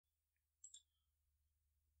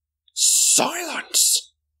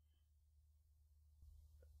Silence!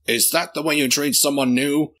 Is that the way you treat someone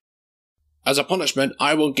new? As a punishment,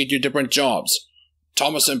 I will get you different jobs.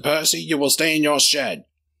 Thomas and Percy, you will stay in your shed.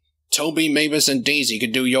 Toby, Mavis, and Daisy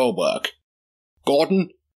can do your work. Gordon,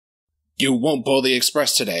 you won't pull the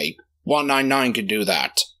express today. 199 can do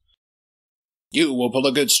that. You will pull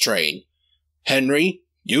a goods train. Henry,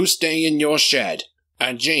 you stay in your shed.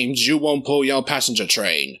 And James, you won't pull your passenger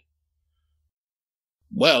train.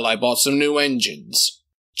 Well, I bought some new engines.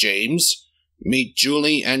 James, meet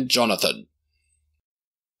Julie and Jonathan.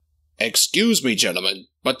 Excuse me, gentlemen,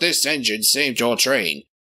 but this engine saved your train.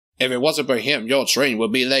 If it wasn't for him, your train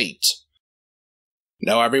would be late.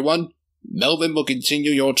 Now everyone, Melvin will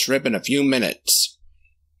continue your trip in a few minutes.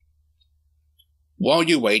 While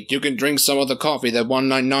you wait, you can drink some of the coffee that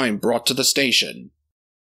 199 brought to the station.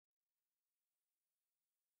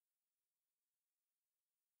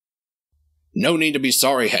 No need to be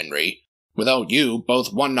sorry, Henry. Without you,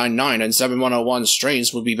 both 199 and 7101's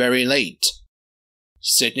trains would be very late.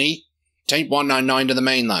 Sydney, take 199 to the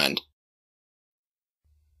mainland.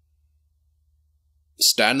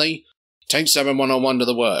 Stanley, take 7101 to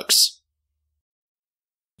the works.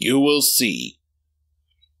 You will see.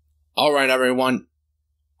 Alright, everyone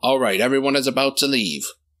is about to leave.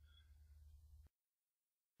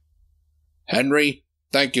 Henry,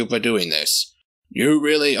 thank you for doing this. You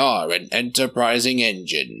really are an enterprising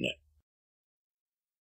engine.